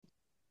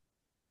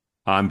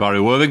I'm Barry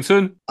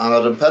Worthington, I'm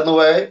Adam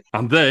Penlaway.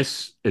 and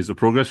this is the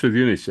Progress with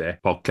Unity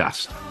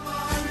podcast.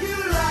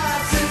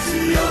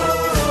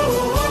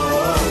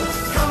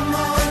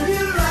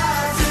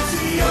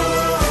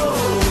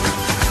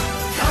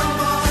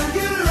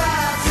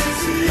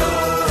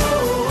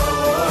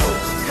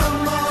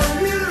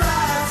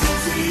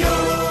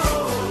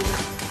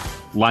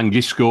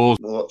 Langy scores.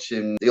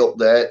 Watching the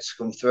updates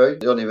come through.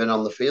 He's only been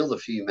on the field a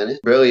few minutes.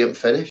 Brilliant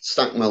finish.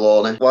 Stank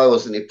Maloney. Why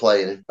wasn't he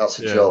playing? That's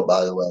a Yeah. joke,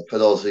 by the way, for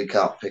those who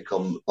can't pick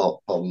up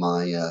on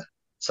my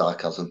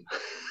sarcasm.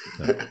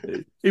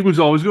 He was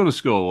always going to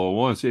score,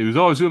 wasn't he? He was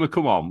always going to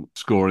come on,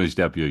 scoring his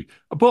debut.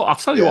 But I'll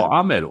tell you Yeah, what,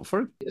 I made up for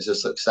him. it's a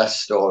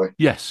success story.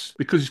 Yes,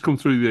 because he's come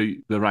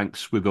through the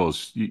ranks with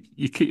us.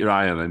 You keep your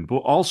eye on him. But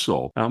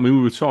also, I mean,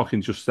 we were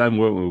talking just then,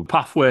 weren't we?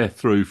 Pathway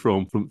through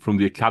from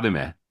the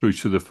academy through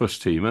to the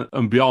first team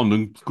and beyond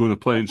and going to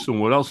play in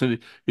somewhere else. And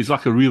he's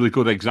like a really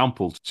good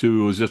example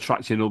to us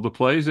attracting other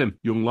players in,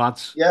 young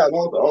lads. Yeah, and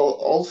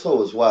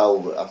also as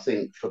well, I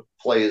think for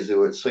players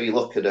who are, so you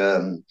look at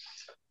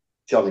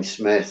Johnny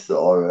Smith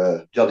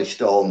or Johnny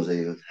Storms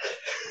even.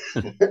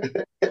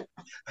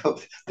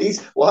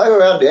 These why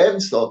are our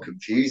names so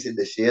confusing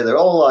this year? They're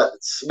all like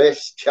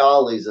Smiths,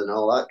 Charlies, and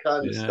all that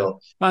kind of Yeah. stuff.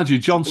 Mind you,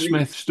 John I mean,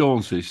 Smith,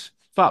 Stoneses,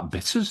 that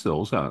bitters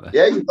those, aren't they?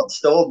 yeah, you've got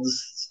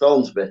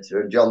Stones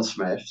Bitter and John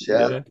Smiths. Yeah,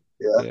 Yeah.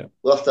 yeah. Yeah.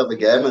 We'll have to have a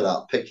game of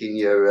that, picking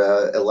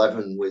your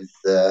 11 with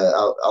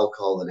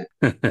alcohol in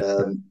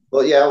it.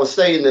 But yeah, I was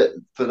saying that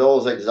for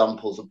those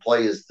examples of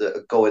players that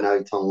are going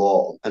out on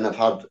loan and have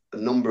had a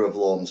number of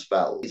loan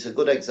spells, it's a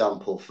good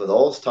example for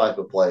those type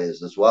of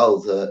players as well.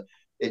 That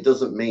it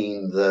doesn't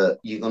mean that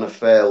you're going to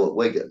fail at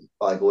Wigan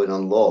by going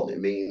on loan. It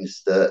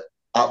means that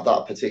at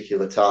that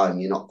particular time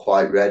you're not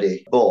quite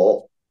ready, but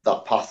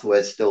that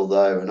pathway's still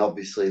there. And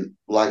obviously,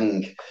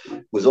 Lang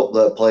was up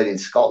there playing in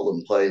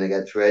Scotland, playing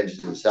against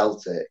Rangers and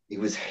Celtic. He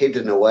was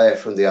hidden away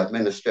from the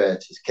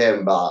administrators,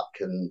 came back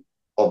and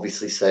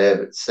obviously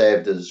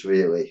saved us,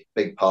 really.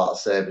 Big part of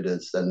saving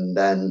us. And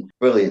then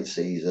brilliant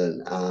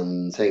season.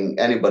 And I think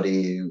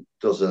anybody who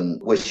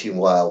doesn't wish him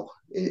well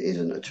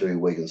isn't a true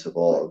Wigan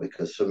supporter,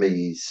 because for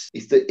me,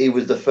 he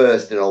was the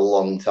first in a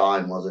long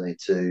time, wasn't he,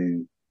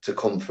 to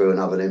come through and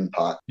have an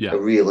impact, Yeah. a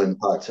real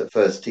impact at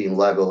first team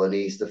level. And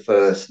he's the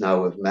first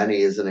now of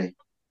many, isn't he?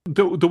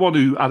 The one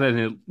who had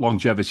any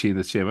longevity in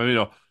the team. I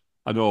mean,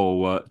 I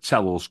know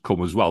Tello's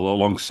come as well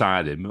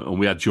alongside him, and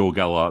we had Joe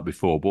Gellert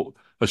before. But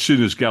as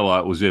soon as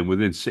Gellert was in,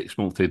 within 6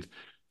 months,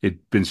 he'd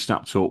been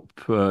snapped up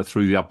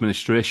through the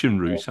administration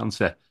route, hadn't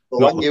he? But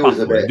Not the Lange was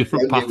a pathway, bit,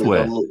 different Lange was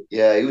pathway. old.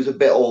 Yeah, he was a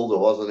bit older,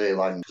 wasn't he?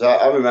 Lang? 'Cause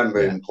I remember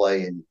Yeah, him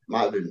playing,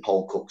 might have been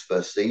Paul Cook's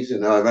first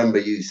season. I remember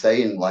you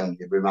saying Lang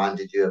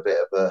reminded you a bit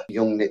of a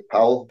young Nick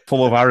Powell.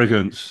 full of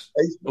arrogance.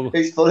 It's,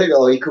 it's funny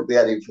though, he could be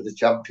heading for the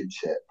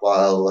championship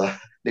while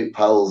Nick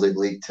Powell's in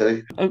League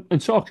Two.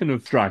 And talking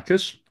of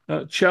strikers,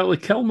 Charlie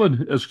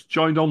Kelman has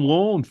joined on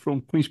loan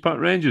from Queen's Park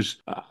Rangers.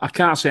 I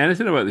can't say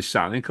anything about this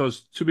signing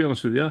because, to be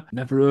honest with you,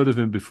 never heard of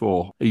him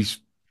before. He's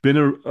been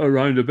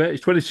around a bit.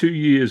 He's 22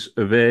 years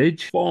of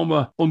age,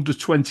 former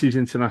under-20s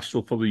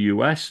international for the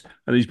US,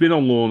 and he's been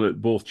on loan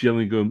at both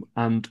Gillingham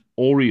and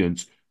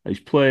Orient. He's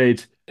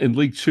played in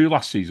League Two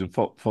last season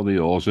for the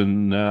Oars,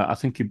 and I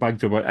think he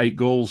bagged about 8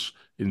 goals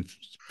in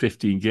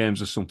 15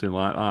 games or something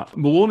like that.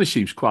 Maloney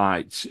seems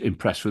quite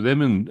impressed with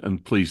him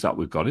and pleased that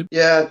we've got him.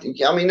 Yeah,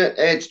 I mean, at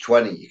age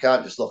 20, you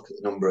can't just look at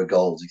the number of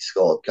goals he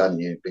scored, can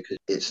you? Because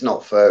it's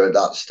not fair at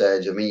that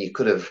stage. I mean, you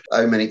could have,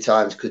 how many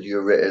times could you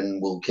have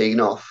written Will Keane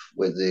off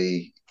with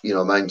the,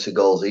 amount of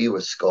goals he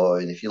was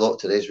scoring if you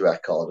looked at his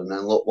record and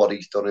then look what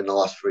he's done in the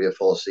last 3 or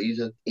 4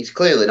 seasons? He's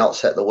clearly not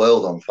set the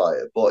world on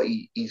fire, but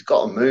he's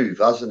got to move,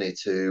 hasn't he,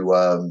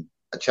 to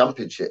a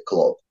championship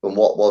club from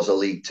what was a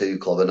League Two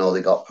club. I know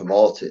they got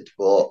promoted,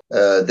 but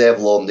they've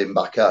loaned him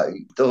back out.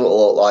 Doesn't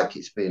look like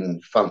it's been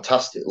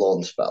fantastic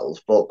loan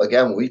spells, but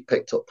again, we've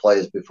picked up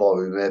players before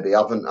who maybe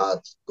haven't had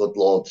good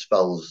loan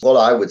spells. What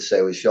I would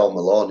say with Sean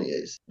Maloney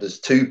is there's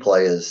two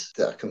players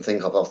that I can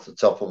think of off the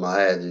top of my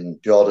head in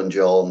Jordan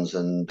Jones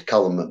and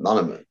Callum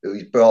McManaman, who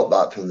he's brought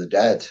back from the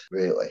dead,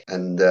 really.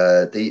 And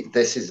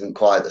this isn't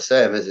quite the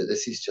same, is it?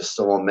 This is just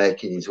someone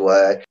making his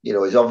way.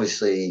 He's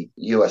obviously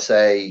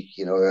USA,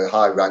 a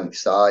high-ranked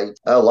side.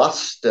 Our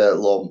last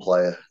loan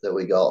player that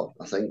we got,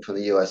 I think, from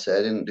the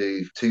USA didn't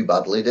do too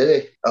badly,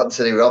 did he?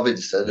 Anthony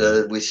Robinson,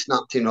 Yeah. we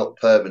snapped him up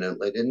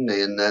permanently, didn't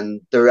he? And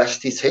then the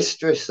rest is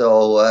history.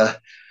 So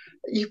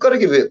you've got to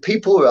give it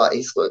people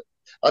right.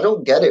 I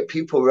don't get it.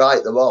 People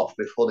write them off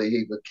before they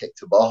even kick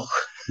the ball.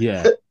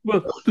 Yeah.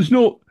 Well, there's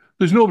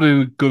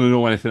nobody going to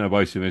know anything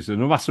about him, is there?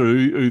 No matter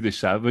who they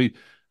say. I mean,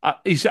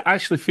 he's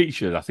actually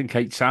featured, I think,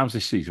 8 times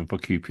this season for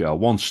QPR,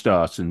 one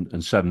start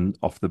and 7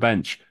 off the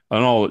bench,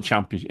 and all at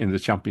in the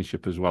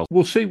championship as well.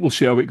 We'll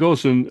see how it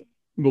goes. And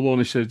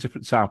Maloney said a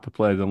different type of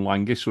player than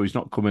Lange, so he's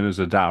not coming as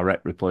a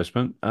direct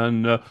replacement.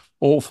 And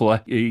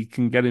hopefully he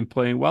can get him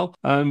playing well.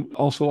 And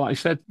also, like I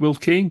said, Will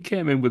Keane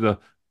came in with a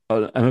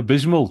an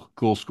abysmal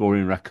goal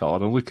scoring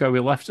record, and look how he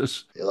left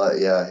us. He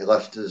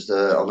left us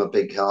on a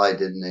big high,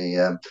 didn't he?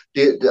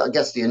 I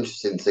guess the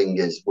interesting thing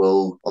is,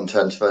 will on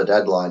transfer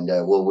deadline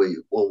day, will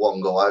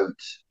one go out?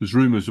 There's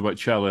rumours about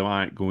Charlie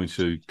White going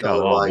to Charlie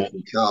Carlisle. White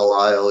and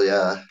Carlisle,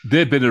 yeah.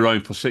 They've been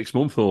around for 6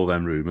 months, all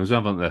them rumours,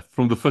 haven't they?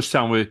 From the first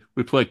time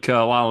we played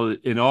Carlisle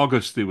in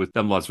August,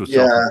 them lads were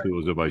talking Yeah, to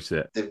us about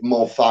it. they've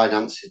more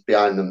finances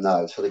behind them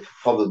now, so they could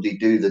probably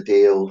do the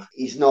deal.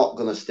 He's not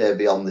going to stay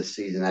beyond this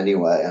season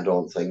anyway, I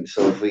don't think.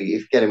 So if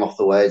we get him off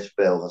the wage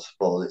bill, I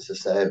suppose it's a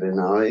saving.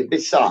 Now it'd be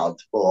sad,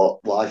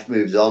 but life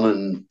moves on,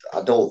 and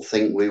I don't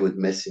think we would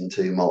miss him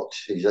too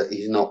much.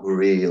 He's not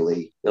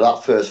really.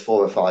 That first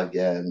 4 or 5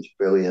 games,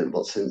 brilliant,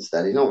 but since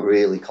then he's not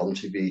really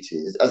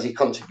contributed. Has he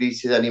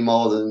contributed any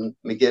more than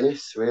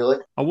McGuinness? Really?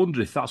 I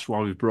wonder if that's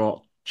why we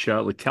brought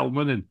Charlie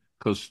Kelman in,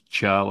 because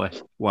Charlie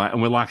White,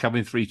 and we like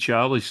having three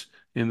Charlies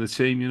in the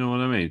team, you know what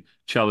I mean?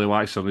 Charlie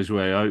White's on his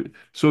way out.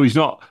 So he's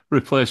not a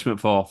replacement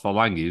for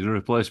Lange, he's a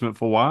replacement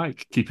for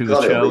White, keeping the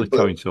God, it'll Charlie be.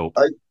 But count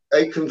up.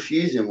 how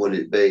confusing would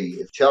it be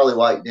if Charlie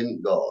White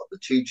didn't go? The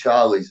two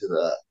Charlies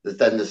are there.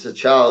 Then there's two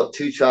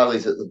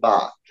Charlies at the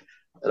back,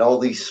 and all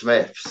these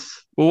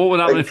Smiths. Well, what would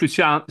happen Like, if we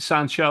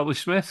signed Charlie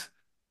Smith?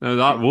 Now,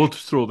 that would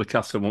throw the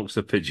cat amongst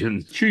the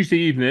pigeons. Tuesday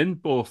evening,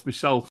 both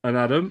myself and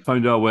Adam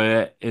found our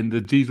way in the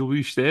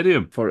DW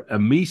Stadium for a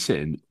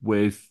meeting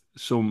with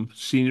some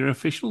senior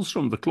officials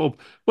from the club.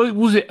 Well,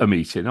 was it a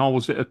meeting or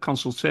was it a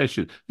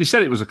consultation? They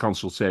said it was a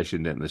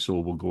consultation, didn't they? So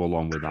we'll go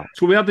along with that.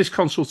 So we had this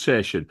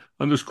consultation,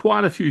 and there's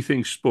quite a few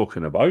things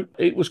spoken about.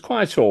 It was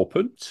quite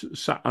open,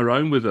 sat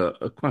around with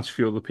quite a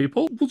few other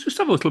people. We'll just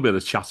have a little bit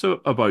of chat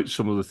about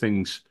some of the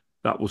things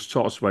that was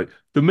talked about.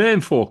 The main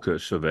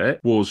focus of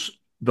it was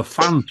the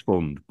fans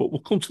fund, but we'll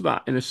come to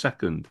that in a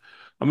second.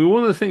 I mean,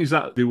 one of the things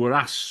that they were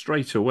asked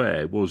straight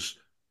away was,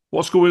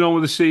 what's going on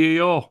with the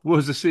CEO?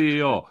 Where's the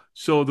CEO?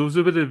 So there was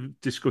a bit of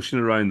discussion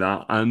around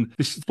that, and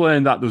this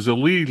explained that there's a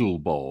legal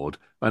board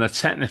and a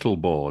technical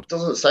board.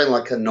 doesn't sound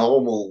like a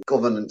normal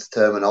governance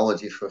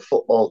terminology for a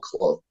football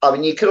club. I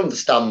mean, you can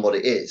understand what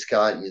it is,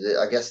 can't you?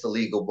 I guess the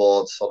legal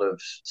board sort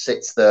of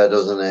sits there,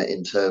 doesn't it,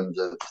 in terms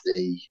of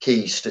the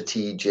key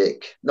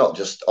strategic, not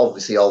just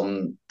obviously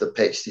on the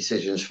pitch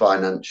decisions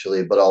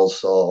financially, but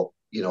also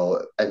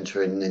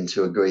entering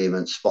into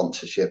agreements,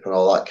 sponsorship, and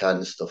all that kind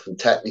of stuff. And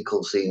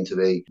technical seemed to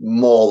be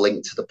more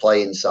linked to the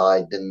playing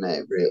side, didn't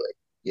it?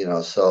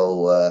 Really,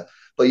 so.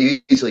 But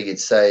usually you'd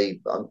say,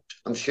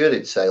 I'm sure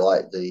it'd say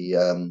like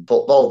the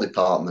football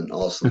department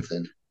or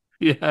something.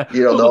 Yeah,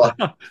 You know, well,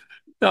 no,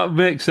 that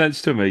makes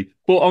sense to me.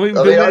 But I mean,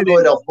 I the mean, way they,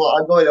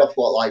 I'm going off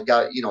what like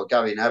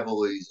Gary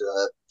Neville, who's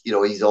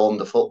he's owned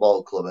the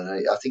football club,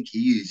 and I think he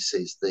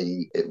uses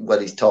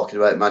when he's talking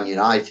about Man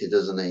United,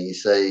 doesn't he? He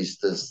says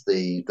there's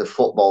the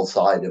football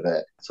side of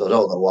it. So I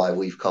don't know why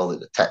we've called it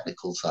the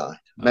technical side.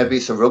 Maybe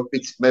it's a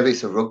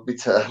rugby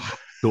term.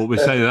 don't be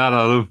saying that,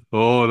 Adam.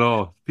 Oh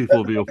no, people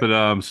will be up in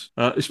arms,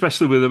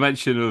 especially with the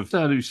mention of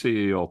the new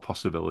CEO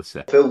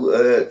possibility.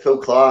 Phil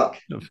Clark.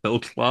 Phil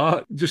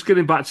Clark. Just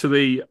getting back to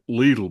the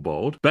legal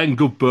board, Ben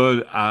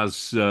Goodburn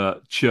as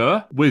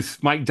chair,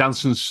 with Mike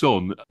Danson's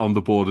son on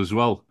the board as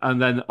well,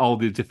 and then all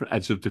the different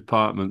heads of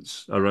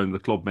departments around the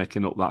club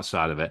making up that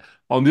side of it.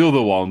 On the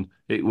other one,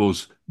 it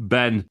was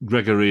Ben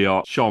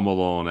Gregorio, Sean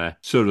Maloney,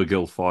 Sarah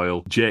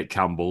Guilfoyle, Jake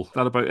Campbell. Is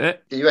that about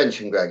it? Did you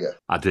mention Gregor?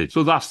 I did.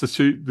 So that's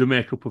the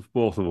makeup of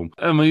both of them.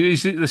 I mean,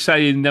 is it the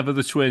saying, never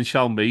the twain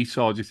shall meet,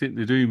 or do you think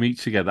they do meet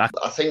together?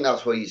 I think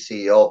that's where your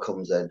CEO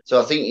comes in.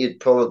 So I think you'd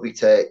probably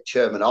take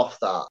chairman off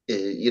that,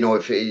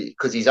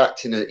 because he's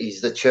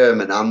the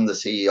chairman and the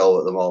CEO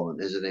at the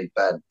moment, isn't he,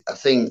 Ben? I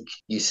think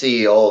your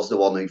CEO is the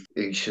one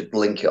who should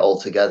link it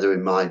all together,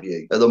 in my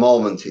view. At the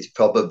moment, it's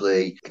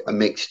probably a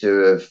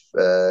mixture of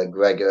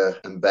Gregor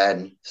and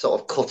Ben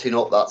sort of cutting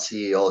up that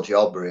CEO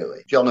job, really.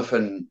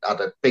 Jonathan had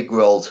a big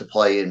role to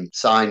play in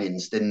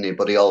signings, didn't he?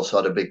 But he also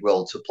had a big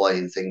role to play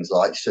in things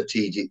like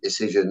strategic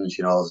decisions.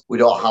 We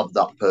don't have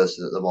that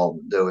person at the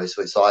moment, do we?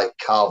 So it's like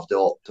carved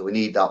up. So we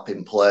need that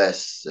in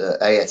place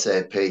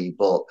ASAP,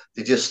 but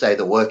they just say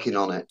they're working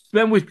on it.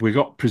 Then we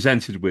got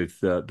presented with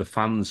the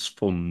fans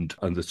fund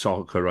and the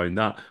talk around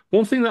that.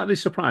 One thing that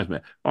surprised me,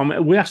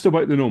 we asked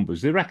about the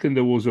numbers. They reckon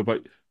there was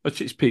about,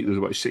 at its peak, there was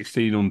about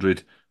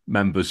 1,600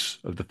 members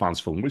of the fans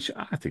fund, which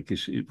I think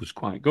it was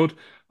quite good.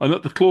 And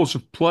at the close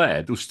of play,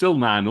 there was still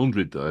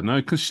 900 there. Now,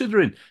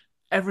 considering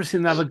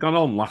everything that had gone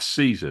on last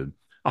season,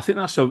 I think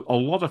that's a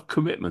lot of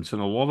commitment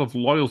and a lot of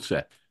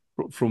loyalty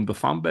from the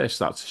fan base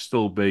that to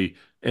still be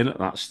in at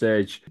that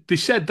stage. They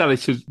said that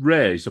it had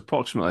raised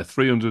approximately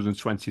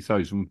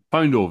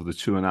 £320,000 over the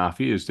 2.5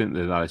 years, didn't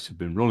they, that it had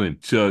been running.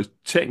 So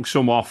taking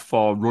some off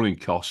for running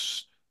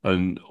costs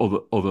and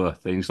other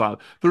things. Like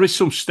there is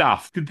some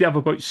staff. Did they have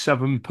about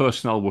 7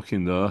 personnel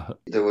working there?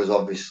 There was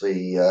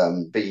obviously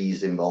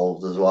fees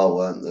involved as well,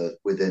 weren't there,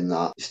 within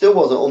that? It still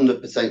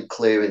wasn't 100%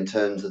 clear in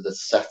terms of the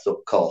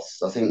setup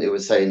costs. I think they were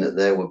saying that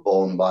they were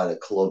borne by the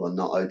club and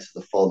not out of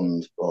the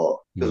fund. But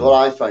because what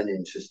Mm. I find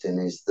interesting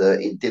is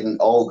that it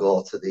didn't all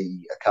go to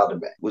the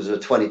academy. It was a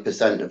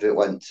 20% of it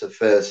went to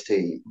first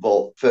team,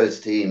 but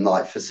first team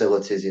like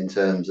facilities in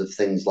terms of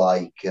things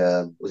like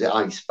was it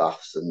ice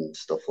baths and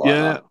stuff like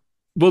that? Yeah.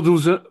 Well, there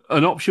was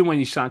an option when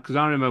you signed, because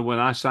I remember when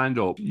I signed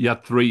up, you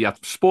had three, you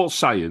had sports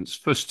science,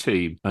 first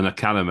team, and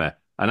academy.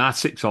 And I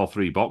ticked all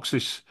 3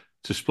 boxes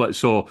to split.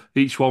 So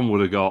each one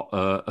would have got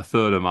a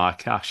third of my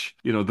cash.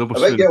 There I must have bet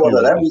been a you're one few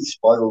of them others, who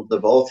spoiled the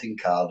voting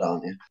card,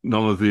 aren't you?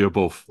 none of the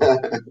above.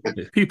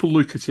 People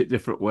look at it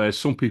different ways.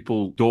 Some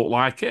people don't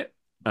like it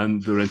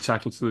and they're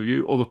entitled to the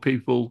view. Other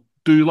people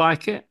do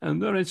like it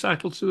and they're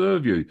entitled to their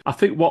view. I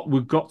think what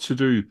we've got to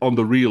do on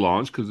the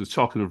relaunch, because they're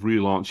talking of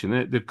relaunching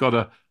it, they've got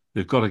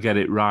to get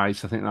it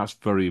right. I think that's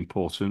very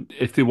important.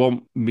 If they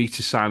want me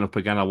to sign up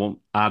again,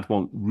 I'd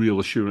want real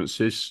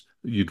assurances.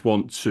 You'd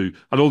want to.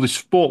 I know they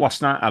spoke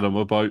last night, Adam,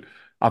 about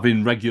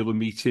having regular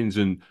meetings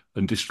and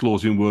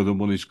disclosing where the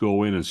money's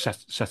going and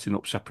setting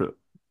up separate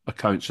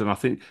accounts. And I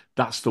think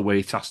that's the way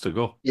it has to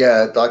go.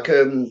 Yeah, like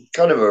kind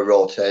of a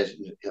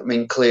rotation. I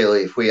mean,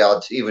 clearly,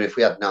 even if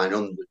we had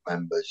 900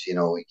 members,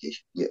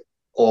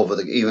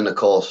 over even the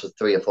course of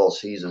 3 or 4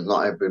 seasons,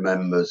 not every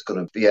member is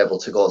going to be able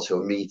to go to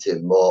a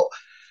meeting, but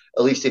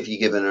at least if you're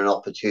given an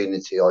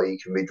opportunity or you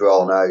can be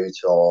drawn out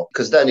or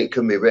because then it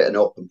can be written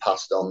up and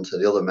passed on to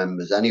the other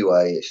members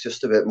anyway. It's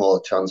just a bit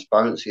more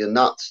transparency, and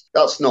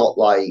that's not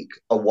like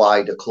a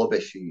wider club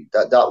issue.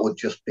 That would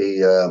just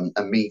be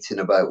a meeting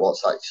about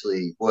what's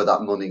actually where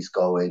that money's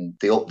going.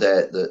 The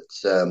update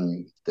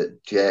that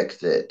Jake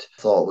did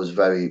thought was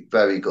very,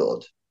 very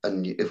good.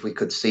 And if we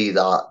could see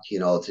that,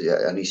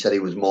 and he said he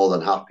was more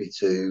than happy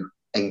to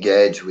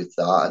engage with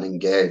that and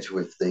engage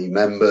with the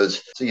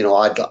members. So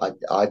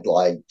I'd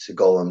like to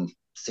go and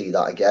see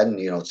that again.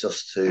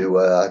 Just to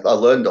I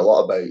learned a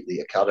lot about the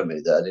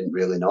academy that I didn't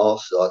really know.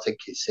 So I think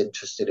it's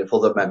interesting if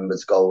other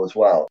members go as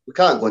well. We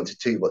can't go into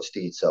too much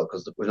detail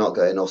because we've not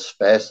got enough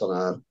space on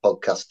our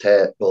podcast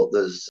tape. But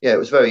it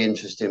was a very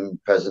interesting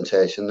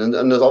presentation, and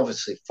there's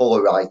obviously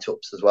 4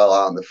 write-ups as well,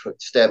 aren't there?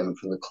 Statement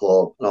from the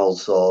club, and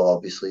also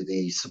obviously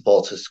the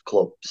supporters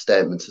club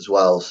statement as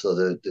well. So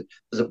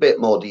there's a bit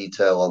more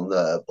detail on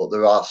there, but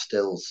there are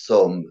still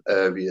some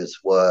areas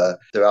where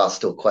there are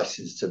still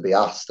questions to be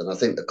asked. And I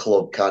think the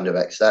club kind of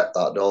accept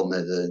that, don't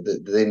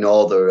they? They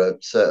know there are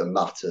certain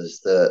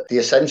matters that they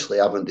essentially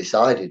haven't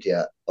decided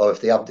yet. Or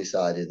if they have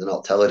decided, they're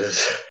not telling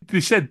us.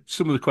 They said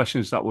some of the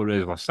questions that were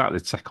raised last night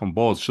they'd take on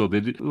board, so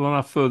they will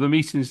have further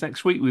meetings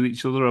next week with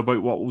each other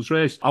about what was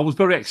raised. I was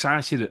very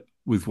excited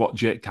with what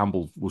Jake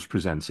Campbell was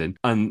presenting,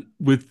 and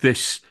with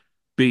this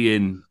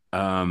being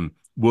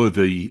where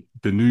the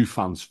new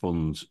fans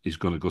funds is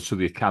going to go to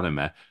the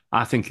academy,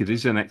 I think it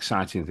is an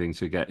exciting thing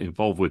to get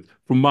involved with.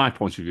 From my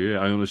point of view,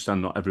 I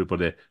understand not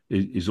everybody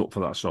is up for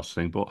that sort of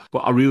thing, but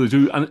I really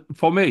do. And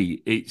for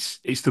me, it's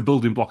the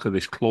building block of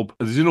this club.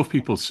 There's enough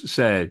people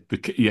say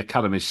the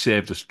academy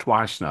saved us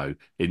twice now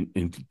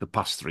in the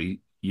past 3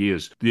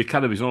 years. The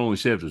academy's not only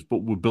saved us,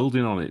 but we're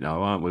building on it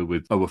now, aren't we,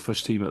 with our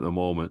first team at the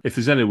moment? If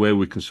there's any way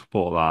we can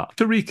support that.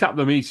 To recap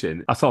the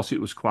meeting, I thought it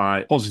was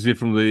quite positive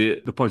from the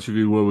point of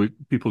view where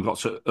people got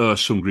to air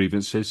some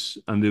grievances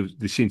and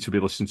they seem to be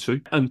listened to.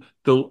 And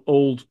they'll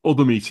hold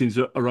other meetings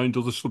around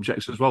other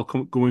subjects as well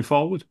going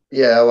forward.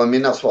 Yeah, well, I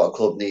mean, that's what a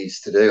club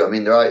needs to do. I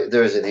mean,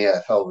 there is an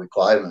EFL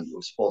requirement.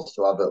 We're supposed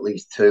to have at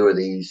least 2 of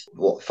these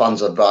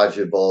fans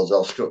advisory boards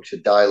or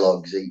structured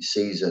dialogues each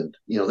season.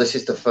 This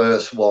is the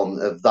first one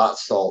of that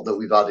sort that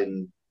we've had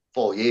in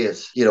 4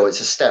 years.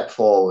 It's a step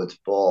forward.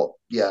 But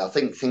yeah, I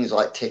think things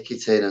like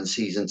ticketing and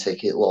season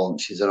ticket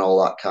launches and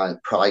all that kind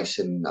of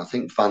pricing, I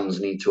think fans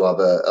need to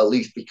have at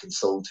least be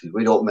consulted.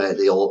 We don't make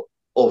the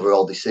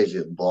overall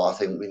decision, but I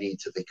think we need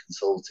to be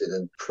consulted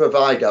and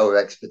provide our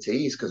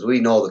expertise because we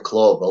know the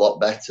club a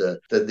lot better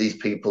than these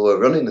people who are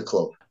running the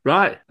club.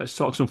 Right, let's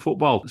talk some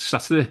football.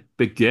 Saturday,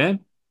 big game.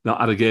 Not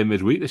had a game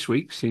midweek this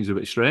week. Seems a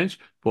bit strange.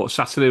 But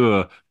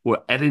Saturday, we're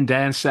heading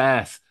down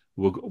south.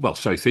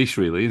 Southeast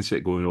really, isn't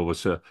it? Going over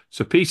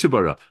to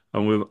Peterborough.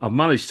 And I've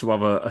managed to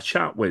have a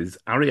chat with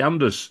Harry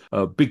Anders,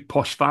 a big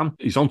posh fan.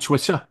 He's on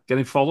Twitter,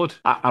 getting followed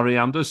at Harry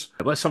Anders.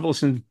 Let's have a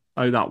listen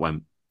how that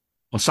went.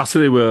 On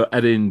Saturday, we're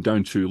heading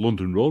down to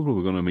London Road where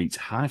we're going to meet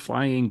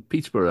high-flying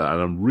Peterborough.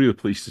 And I'm really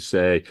pleased to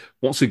say,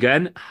 once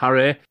again,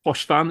 Harry,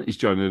 posh fan, is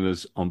joining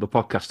us on the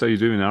podcast. How are you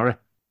doing, Harry?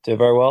 Doing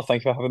very well.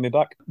 Thank you for having me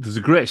back. There's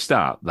a great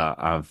start that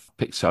I've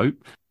picked out.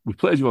 We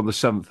played you on the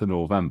 7th of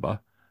November,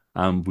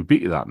 and we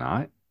beat you that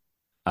night.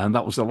 And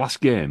that was the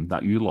last game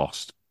that you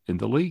lost in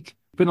the league.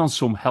 You've been on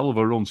some hell of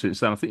a run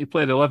since then. I think you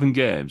played 11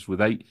 games with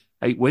eight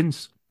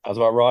wins. That's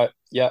about right.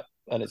 Yeah.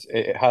 and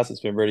it's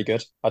been really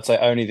good. I'd say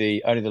only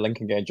the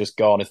Lincoln game just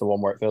gone is the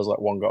one where it feels like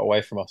one got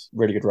away from us.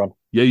 Really good run.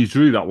 Yeah, you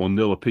drew that one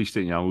nil apiece,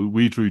 didn't you?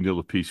 We drew nil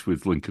apiece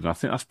with Lincoln. I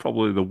think that's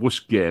probably the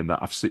worst game that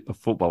I've seen of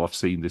football I've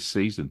seen this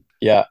season.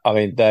 Yeah, I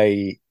mean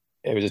it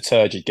was a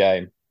turgid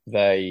game.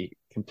 They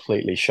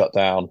completely shut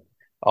down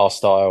our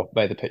style,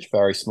 made the pitch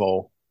very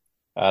small,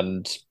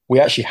 and we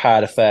actually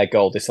had a fair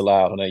goal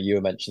disallowed. I know you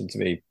were mentioning to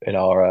me in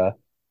our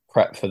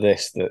prep for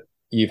this that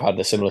you've had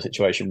a similar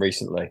situation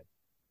recently.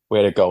 We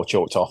had a goal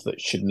chalked off that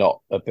should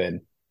not have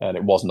been, and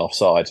it wasn't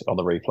offside on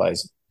the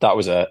replays. That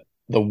was the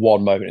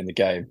one moment in the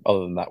game.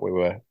 Other than that,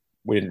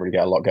 we didn't really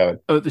get a lot going.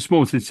 At this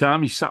moment in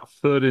time, you sat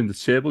third in the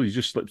table. You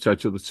just slipped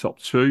out of the top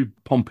two.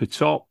 Pompey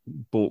top,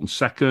 Bolton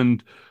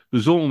second.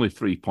 There's only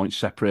 3 points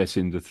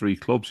separating the three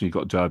clubs, and you've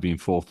got Derby in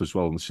fourth as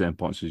well on the same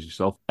points as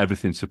yourself.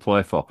 Everything to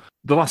play for.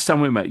 The last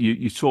time we met,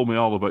 you told me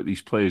all about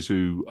these players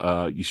who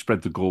you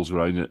spread the goals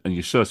around, and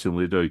you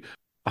certainly do.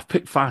 I've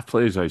picked 5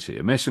 players out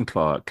here: Mason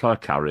Clark,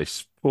 Clark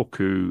Harris,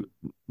 Poku,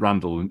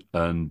 Randall,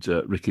 and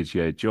Ricky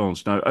J.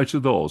 Jones. Now, out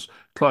of those,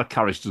 Clark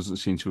Harris doesn't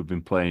seem to have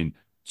been playing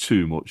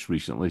too much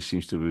recently.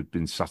 Seems to have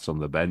been sat on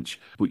the bench.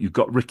 But you've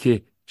got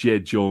Ricky J.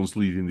 Jones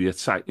leading the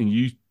attack, and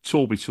you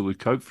told me to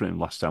look out for him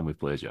last time we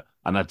played you,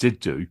 and I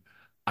did do.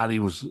 And he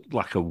was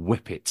like a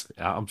whippet,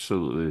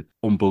 absolutely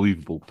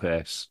unbelievable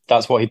pace.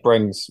 That's what he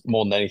brings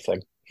more than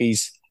anything.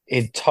 His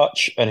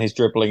touch and his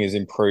dribbling is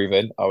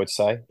improving, I would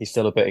say. He's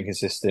still a bit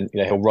inconsistent.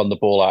 You know, he'll run the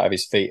ball out of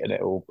his feet and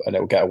it'll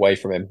get away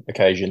from him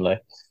occasionally.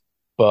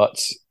 But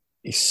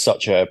he's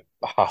such a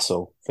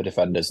hassle for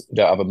defenders. You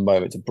don't have a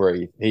moment to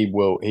breathe. He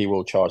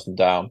will charge them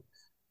down.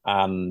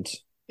 And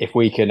if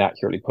we can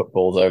accurately put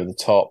balls over the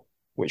top,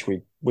 which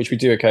we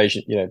do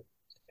occasionally, you know,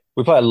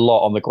 we play a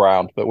lot on the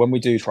ground, but when we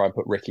do try and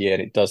put Ricky in,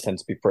 it does tend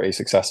to be pretty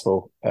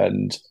successful.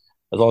 And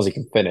as long as he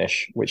can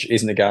finish, which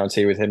isn't a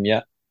guarantee with him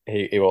yet,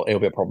 he'll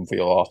be a problem for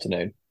your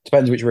afternoon.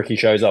 Depends which Ricky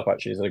shows up,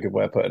 actually, is a good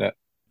way of putting it.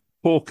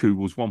 Poku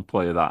was one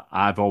player that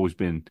I've always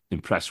been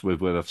impressed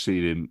with, whether I've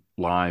seen him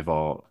live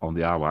or on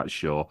the highlights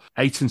show.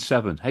 8 and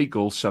 7, 8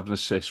 goals, 7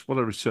 assists. What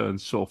a return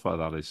so far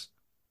that is.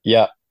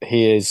 Yeah,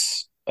 he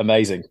is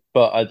amazing.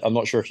 But I'm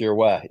not sure if you're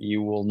aware,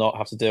 you will not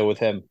have to deal with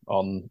him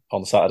on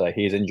Saturday.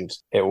 He is injured.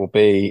 It will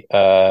be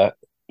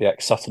the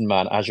ex-Sutton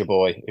man, Azure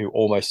Boy, who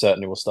almost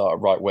certainly will start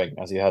at right wing,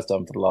 as he has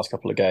done for the last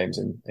couple of games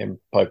in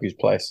Poku's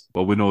place.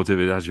 Well, we know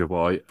David Azure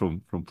Boy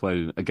from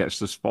playing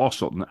against us for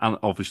Sutton, and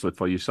obviously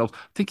for yourself.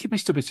 I think he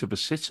missed a bit of a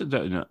sitter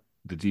down at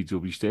the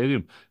DW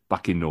Stadium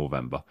back in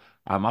November.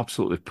 I'm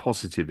absolutely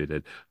positive he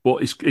did.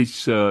 But it's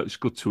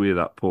good to hear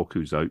that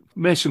Poku's out.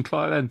 Mason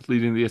Clark then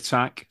leading the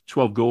attack,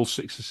 12 goals,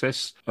 6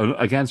 assists. And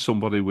again,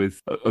 somebody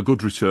with a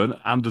good return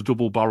and a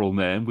double barrel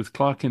name with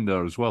Clark in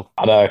there as well.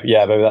 I know,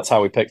 yeah, maybe that's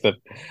how we picked them.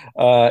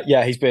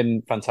 Yeah, he's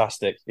been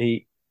fantastic.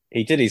 He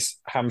did his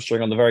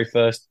hamstring on the very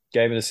first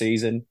game of the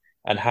season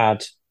and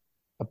had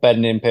a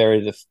bedding in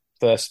period the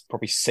first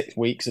probably 6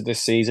 weeks of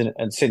this season.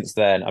 And since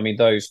then, I mean,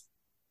 those,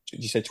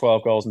 did you say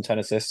 12 goals and 10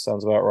 assists?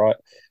 Sounds about right.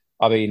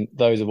 I mean,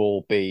 those have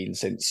all been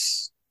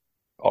since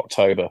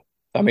October.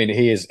 I mean,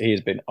 he has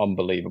been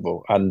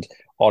unbelievable, and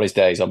on his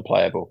days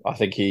unplayable. I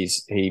think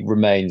he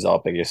remains our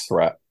biggest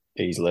threat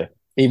easily,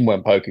 even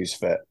when Poku's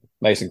fit.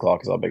 Mason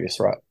Clark is our biggest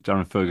threat.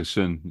 Darren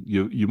Ferguson,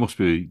 you must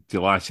be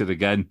delighted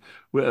again.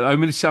 How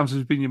many times has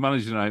he been your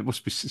manager now? It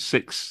must be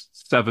 6,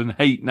 7,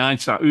 8, 9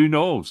 times. Who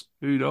knows?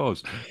 Who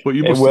knows? But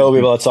it will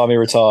be by the time he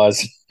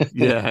retires.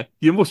 Yeah,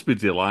 you must be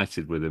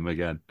delighted with him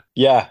again.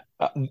 Yeah,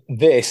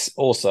 this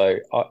also,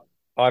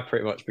 I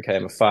pretty much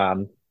became a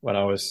fan when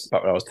I was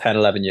 10,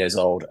 11 years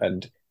old,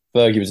 and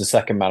Fergie was the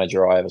second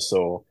manager I ever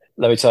saw.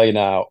 Let me tell you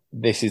now,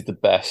 this is the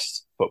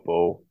best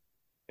football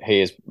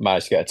he has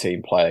managed to get a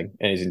team playing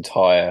in his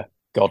entire,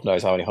 God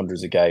knows how many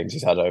hundreds of games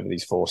he's had over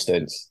these 4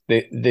 stints.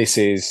 This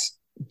is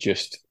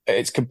just,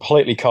 it's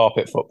completely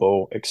carpet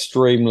football,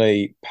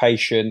 extremely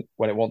patient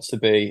when it wants to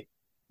be,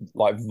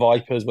 like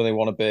Vipers when they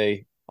want to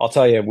be. I'll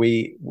tell you,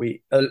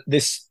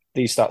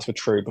 these stats were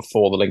true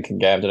before the Lincoln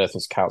game. I don't know if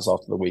this counts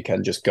after the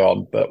weekend just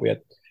gone, but we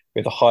had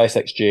the highest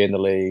XG in the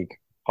league,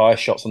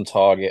 highest shots on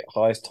target,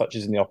 highest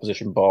touches in the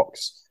opposition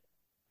box,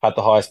 had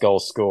the highest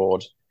goals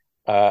scored,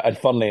 and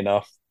funnily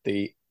enough,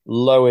 the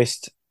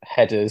lowest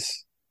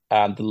headers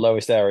and the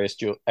lowest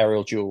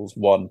aerial duels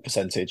won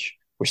percentage,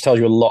 which tells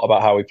you a lot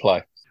about how we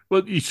play.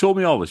 Well, you told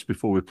me all this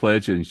before we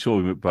played you, and you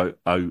told me about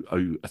how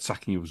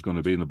attacking you was going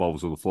to be and the ball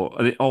was on the floor,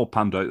 and it all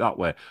panned out that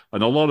way.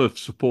 And a lot of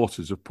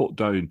supporters have put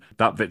down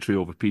that victory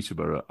over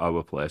Peterborough,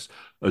 our place,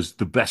 as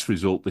the best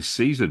result this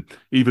season,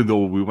 even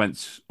though we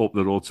went up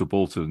the road to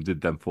Bolton and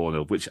did them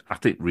 4-0, which I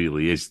think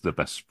really is the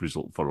best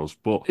result for us.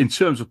 But in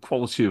terms of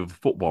quality of a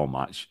football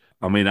match,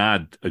 I mean,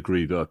 I'd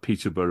agree that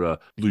Peterborough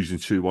losing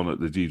 2-1 at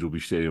the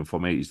DW Stadium for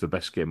me is the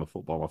best game of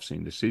football I've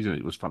seen this season.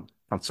 It was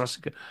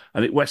fantastic,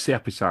 and it whets the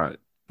appetite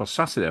for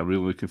Saturday. I'm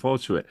really looking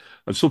forward to it.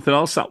 And something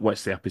else that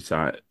whets the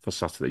appetite for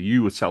Saturday,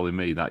 you were telling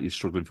me that you're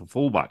struggling for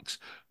fullbacks.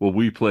 Well,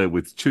 we play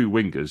with 2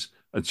 wingers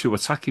and 2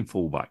 attacking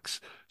fullbacks.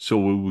 So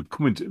we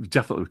would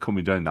definitely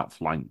coming down that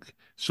flank.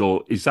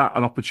 So is that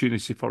an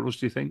opportunity for us,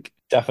 do you think?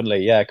 Definitely,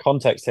 yeah.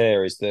 Context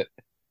here is that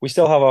we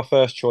still have our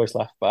first choice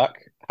left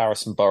back,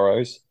 Harrison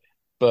Burrows,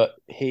 but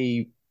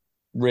he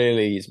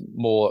really is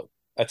more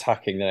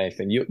attacking than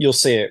anything. You'll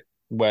see it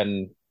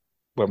when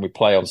we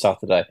play on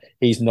Saturday.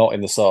 He's not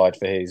in the side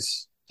for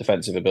his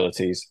defensive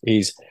abilities.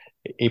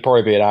 He'd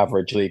probably be an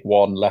average League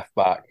One left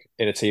back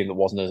in a team that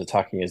wasn't as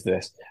attacking as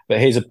this. But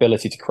his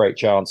ability to create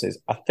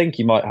chances, I think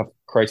he might have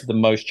created the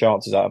most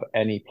chances out of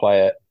any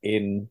player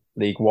in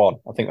League One.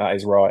 I think that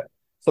is right.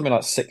 Something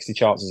like 60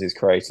 chances he's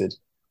created.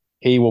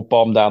 He will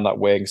bomb down that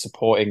wing,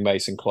 supporting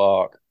Mason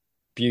Clark.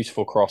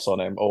 Beautiful cross on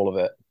him, all of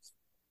it.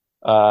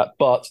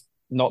 But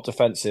not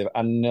defensive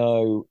and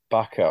no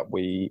backup.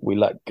 We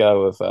let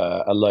go of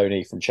a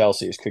loanee from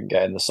Chelsea who couldn't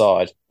get in the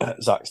side,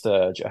 Zach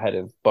Sturge, ahead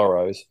of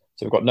Burrows.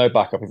 So we've got no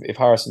backup. If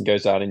Harrison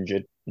goes down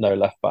injured, no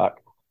left back.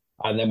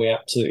 And then we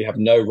absolutely have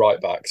no right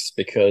backs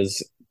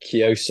because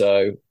Peter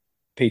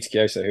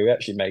Kioso, who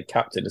actually made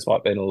captain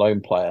despite being a loan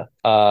player,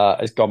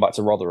 has gone back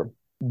to Rotherham.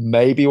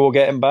 Maybe we'll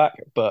get him back,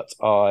 but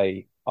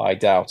I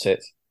doubt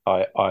it.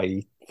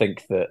 I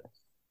think that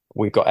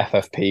we've got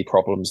FFP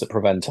problems that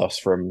prevent us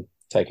from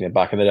taking him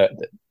back, and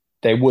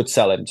they would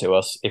sell him to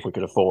us if we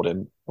could afford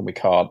him, and we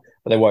can't.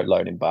 But they won't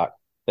loan him back.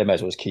 They may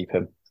as well just keep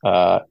him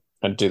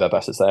and do their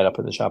best at staying up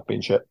in the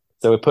Championship.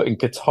 So we're putting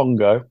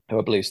Katongo, who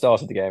I believe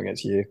started the game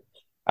against you,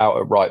 out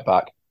at right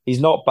back. He's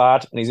not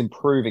bad, and he's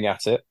improving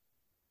at it,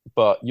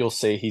 but you'll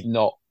see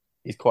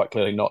he's quite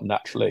clearly not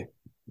naturally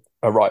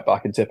a right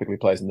back and typically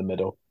plays in the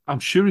middle. I'm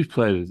sure he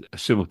played a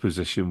similar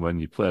position when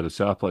you played at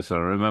our place. And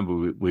I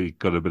remember we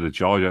got a bit of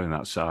joy down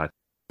that side.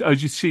 How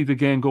did you see the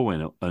game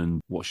going,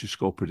 and what's your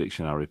score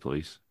prediction, Harry,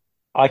 please?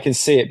 I can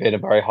see it being a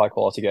very high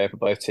quality game for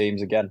both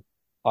teams again.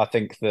 I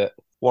think that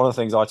one of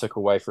the things I took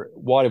away from it,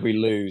 why did we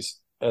lose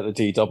at the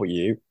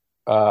DW?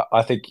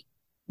 I think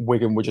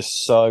Wigan were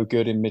just so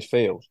good in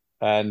midfield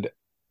and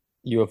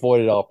you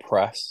avoided our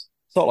press.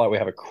 It's not like we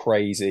have a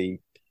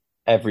crazy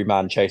every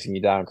man chasing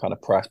you down kind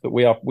of press, but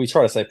we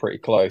try to stay pretty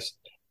close.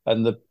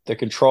 And the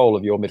control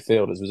of your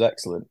midfielders was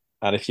excellent.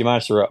 And if you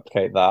manage to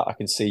replicate that, I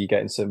can see you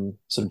getting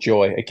some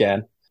joy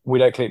again. We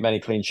don't keep many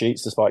clean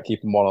sheets despite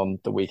keeping one on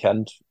the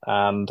weekend.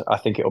 And I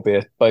think it'll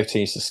be both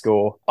teams to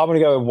score. I'm going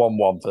to go with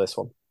 1-1 for this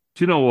one.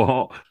 Do you know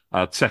what?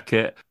 I'll take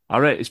it.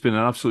 All right, it's been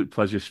an absolute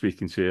pleasure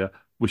speaking to you.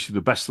 Wish you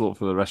the best of luck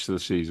for the rest of the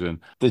season.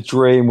 The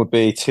dream would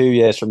be 2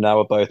 years from now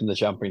we're both in the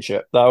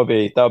Championship. That would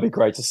be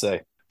great to see.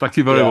 Thank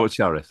you very much,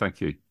 Harry.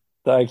 Thank you.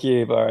 Thank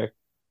you, Barry.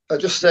 I'm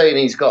just saying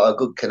he's got a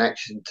good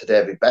connection to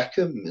David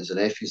Beckham, isn't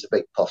he? If he's a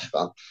big posh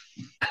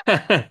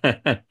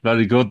fan.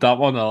 Very good, that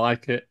one. I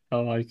like it.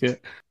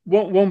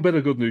 One bit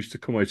of good news to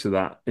come out of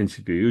that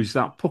interview is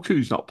that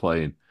Pucku's not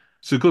playing.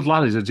 He's a good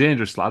lad. He's a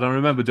dangerous lad. I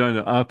remember down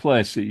at our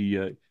place,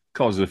 he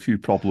caused a few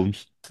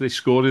problems. They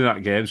scored in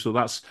that game, so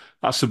that's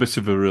a bit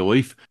of a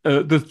relief.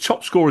 The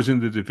top scorers in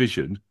the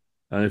division,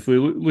 and if we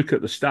look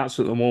at the stats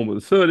at the moment,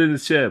 the third in the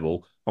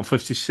table on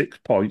 56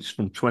 points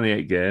from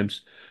 28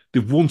 games.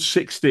 They've won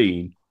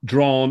 16,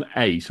 drawn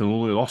 8, and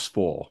only lost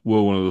 4.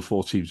 We're one of the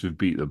 4 teams who've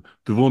beat them.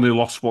 They've only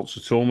lost once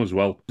at home as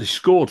well. They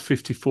scored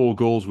 54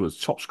 goals, were the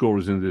top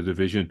scorers in the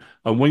division.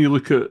 And when you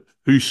look at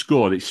who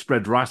scored, it's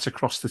spread right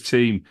across the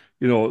team.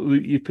 You know,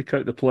 you pick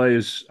out the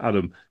players,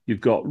 Adam. You've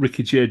got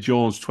Ricky J.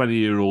 Jones,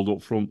 20-year-old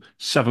up front,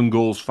 7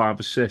 goals, 5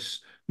 assists.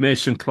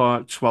 Mason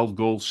Clark, 12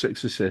 goals,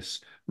 6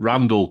 assists.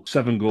 Randall,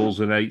 7 goals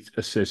and 8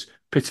 assists.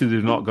 Pity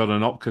they've not got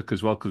an Opcook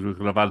as well, because we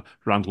could have had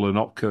Randall and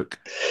Opcook,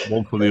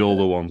 one for the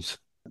older ones.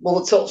 Well,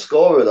 the top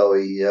scorer, though,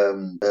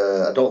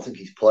 I don't think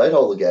he's played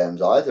all the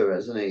games either,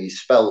 hasn't he?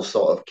 His spell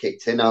sort of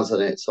kicked in,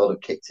 hasn't it? Sort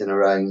of kicked in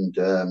around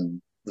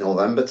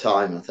November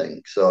time, I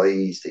think. So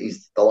he's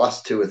the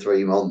last 2 or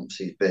 3 months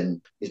he's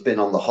been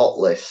on the hot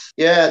list.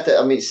 Yeah,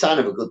 I mean, it's sign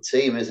of a good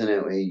team, isn't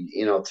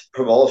it?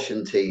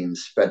 Promotion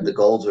teams spread the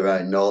goals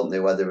around, don't they?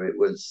 Whether it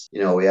was,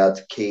 we had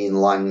Keane,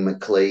 Lang,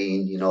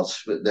 McLean,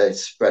 they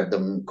spread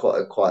them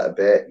quite a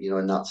bit,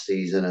 in that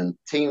season. And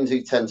teams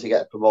who tend to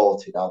get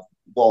promoted have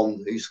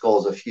one who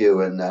scores a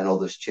few, and then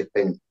others chip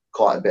in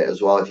quite a bit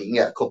as well. If you can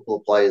get a couple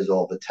of players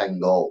over 10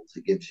 goals,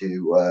 it gives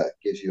you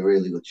a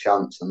really good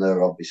chance, and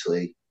they're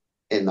obviously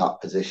in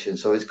that position.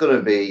 So it's going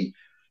to be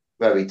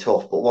very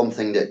tough. But one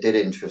thing that did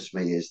interest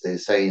me is they're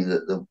saying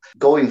that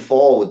going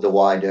forward, the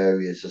wide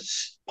areas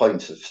are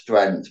points of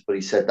strength, but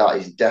he said that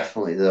is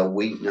definitely their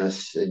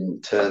weakness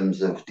in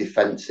terms of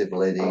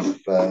defensively. They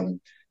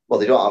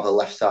don't have a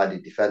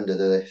left-sided defender,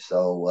 do they?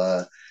 So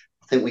I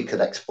think we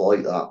could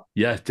exploit that.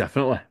 Yeah,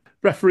 definitely.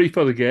 Referee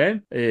for the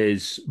game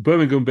is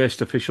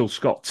Birmingham-based official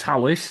Scott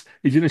Tallis.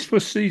 He's in his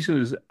first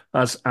season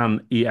as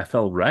an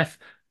EFL ref.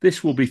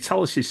 This will be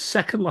Tallis'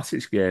 second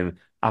Latics game,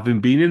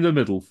 having been in the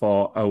middle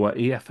for our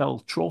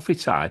EFL trophy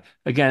tie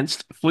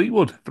against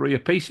Fleetwood. 3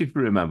 apiece, if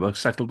you remember,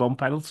 settled on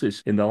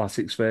penalties in the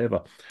Latics'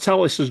 favour.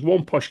 Tallis has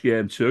won posh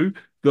game 2,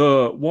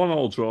 the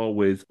 1-1 draw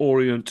with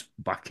Orient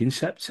back in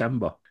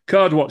September.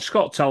 Card watch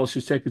Scott Tallis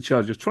has taken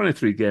charge of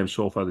 23 games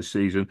so far this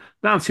season,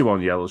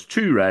 91 yellows,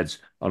 2 reds,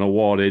 and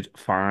awarded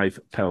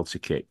 5 penalty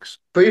kicks.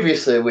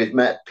 Previously, we've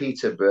met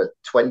Peterborough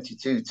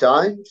 22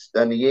 times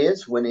in the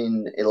years,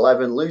 winning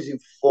 11, losing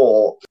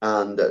 4,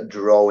 and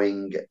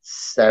drawing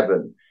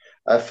 7.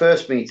 Our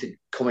first meeting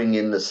coming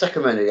in the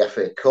second round of the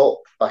FA Cup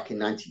back in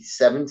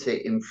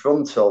 1970 in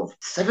front of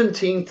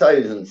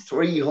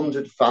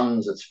 17,300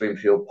 fans at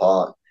Springfield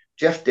Park.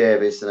 Jeff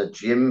Davis and a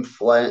Jim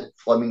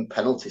Fleming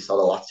penalty saw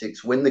the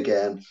Latics win the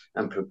game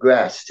and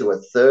progress to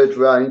a third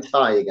round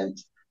tie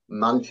against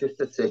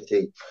Manchester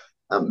City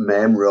at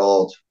Main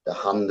Road, the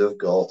Hand of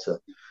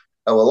Gorta.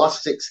 Our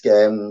last 6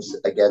 games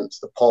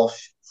against the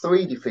Posh,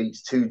 3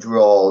 defeats, 2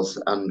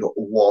 draws, and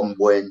 1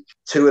 win.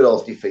 2 of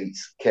those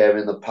defeats came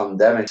in the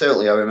pandemic.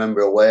 Certainly, I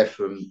remember away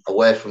from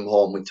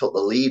home, we took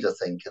the lead, I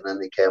think, and then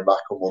they came back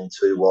and won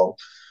 2-1.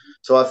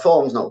 So our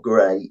form's not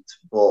great,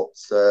 but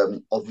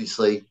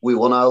obviously we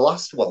won our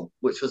last one,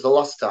 which was the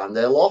last time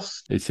they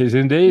lost. It is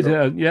indeed.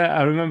 Yeah,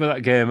 I remember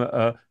that game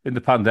in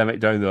the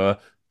pandemic down there.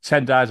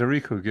 Tendai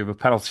Rico could give a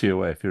penalty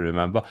away, if you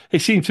remember. He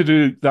seemed to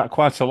do that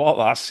quite a lot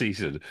last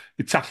season.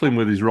 He'd tackle him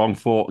with his wrong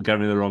foot,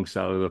 getting the wrong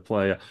side of the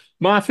player.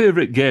 My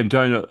favourite game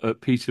down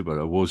at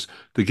Peterborough was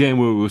the game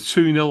where we were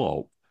 2-0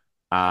 up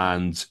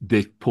and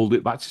they pulled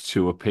it back to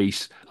 2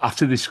 apiece.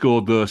 After they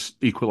scored their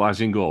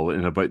equalising goal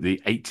in about the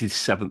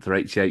 87th or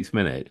 88th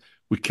minute,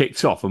 we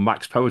kicked off and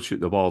Max Power took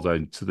the ball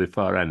down to the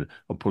far end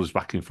and put us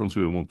back in front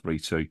of him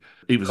 1-3-2.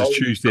 It was a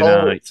Tuesday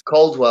night.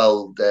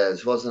 Caldwell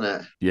days, wasn't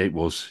it? Yeah, it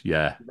was.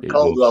 Yeah,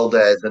 Caldwell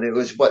days, and it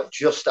was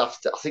just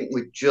after. I think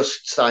we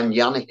just signed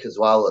Yannick as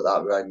well at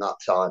that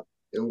time.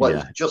 It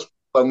was just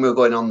when we were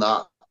going on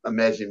that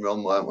amazing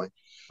run, weren't we?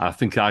 I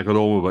think I got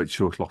home about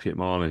 2 o'clock in the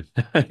morning.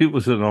 It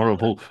was an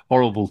horrible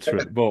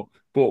trip, but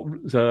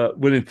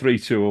winning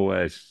 3-2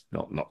 away is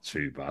not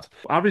too bad.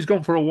 Harry's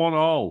gone for a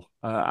 1-all,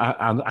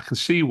 and I can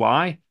see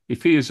why. He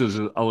fears us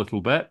a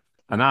little bit,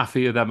 and I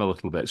fear them a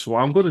little bit. So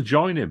I'm going to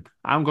join him.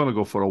 I'm going to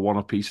go for a 1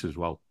 apiece as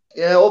well.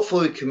 Yeah,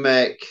 hopefully we can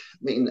make. I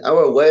mean,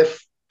 our away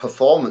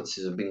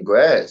performances have been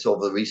great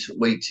over the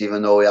recent weeks,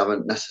 even though we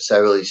haven't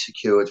necessarily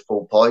secured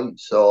full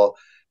points. So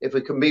if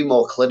we can be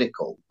more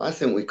clinical, I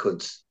think we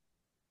could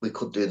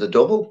do the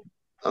double.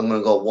 I'm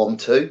going to go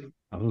 1-2.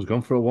 I was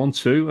going for a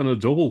 1-2 and a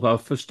double, our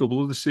first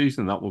double of the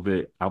season. That would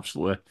be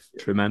absolutely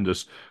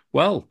tremendous.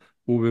 Well,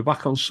 we'll be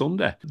back on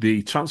Sunday.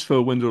 The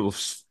transfer window will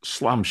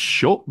slam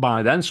shut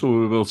by then, so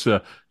we'll be able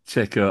to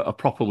take a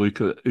proper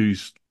look at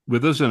who's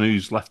with us and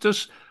who's left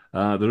us.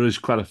 There is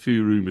quite a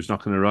few rumours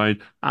knocking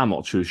around. I'm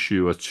not too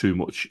sure too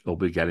much will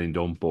be getting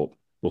done, but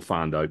we'll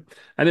find out.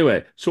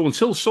 Anyway, so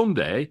until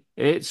Sunday,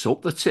 it's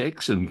up the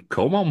ticks and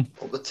come on.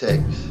 Up the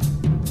ticks.